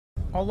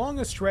Along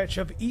a stretch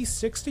of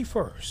East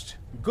 61st,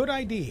 good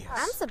ideas,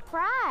 I'm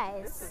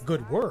surprised,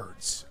 good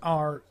words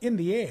are in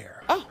the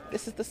air. Oh,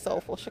 this is the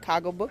Soulful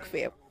Chicago Book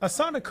Fair.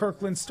 Asana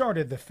Kirkland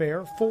started the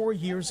fair 4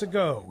 years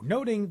ago,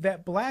 noting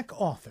that black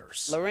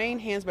authors, Lorraine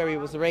Hansberry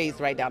was raised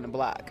right down the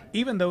block.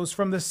 even those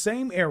from the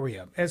same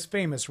area as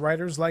famous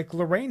writers like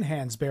Lorraine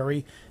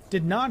Hansberry,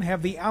 did not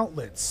have the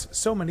outlets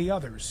so many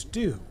others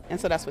do. And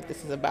so that's what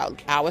this is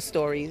about, our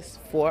stories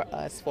for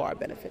us, for our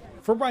benefit.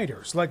 For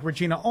writers like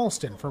Regina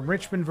Alston from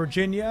Richmond,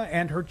 Virginia,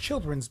 and her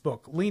children's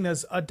book,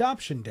 Lena's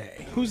Adoption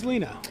Day. Who's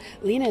Lena?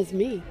 Lena is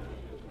me.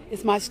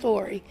 It's my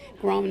story,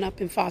 growing up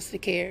in foster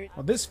care.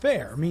 Well, this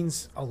fair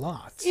means a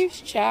lot.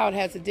 Each child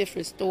has a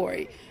different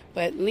story,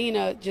 but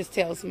Lena just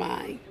tells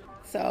mine.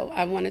 So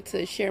I wanted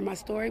to share my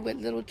story with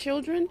little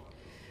children.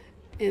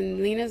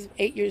 And Lena's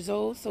 8 years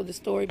old, so the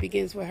story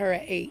begins with her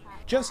at 8.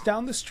 Just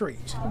down the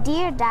street,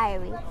 Dear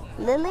Diary,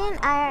 Lily and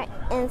I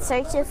are in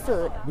search of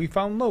food. we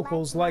found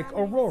locals like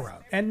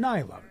Aurora and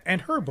Nyla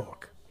and her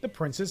book, The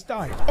Princess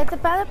Diary. It's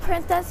about a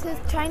princess who's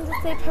trying to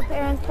save her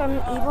parents from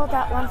an evil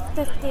that wants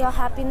to steal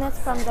happiness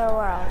from their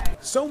world.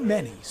 So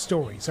many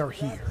stories are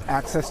here.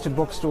 Access to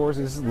bookstores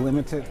is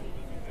limited,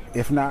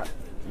 if not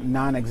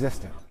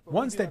non-existent.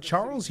 Ones that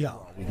Charles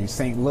Young In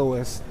St.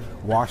 Louis,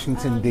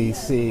 Washington,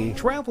 D.C.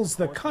 travels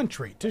the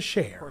country to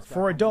share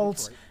for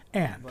adults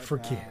and for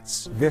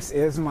kids. This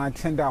is my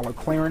 $10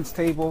 clearance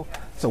table,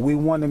 so we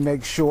want to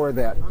make sure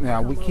that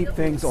we keep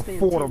things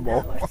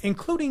affordable.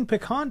 Including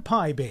Pecan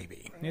Pie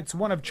Baby. It's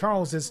one of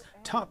Charles's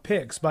top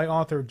picks by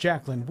author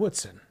Jacqueline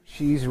Woodson.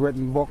 She's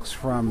written books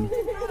from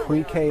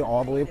pre-K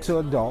all the way up to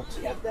adult,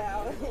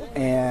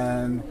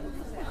 and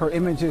her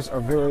images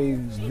are very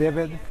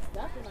vivid.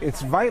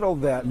 It's vital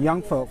that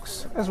young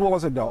folks, as well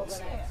as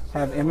adults,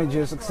 have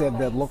images, like I said,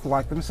 that look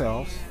like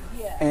themselves,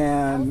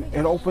 and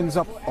it opens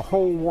up a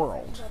whole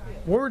world.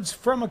 Words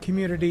from a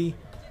community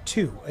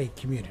to a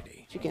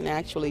community. You can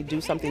actually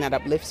do something that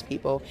uplifts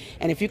people.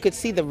 And if you could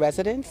see the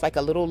residents, like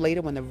a little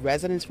later when the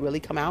residents really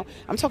come out,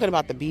 I'm talking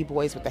about the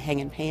B-boys with the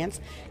hanging pants,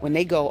 when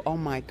they go, oh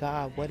my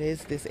God, what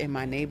is this in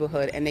my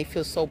neighborhood? And they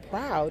feel so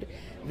proud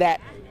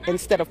that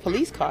instead of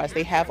police cars,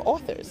 they have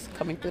authors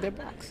coming through their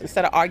blocks.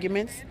 Instead of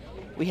arguments,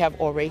 we have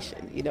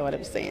oration. You know what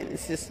I'm saying?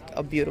 It's just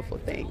a beautiful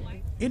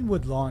thing. In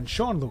Woodlawn,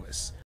 Sean Lewis,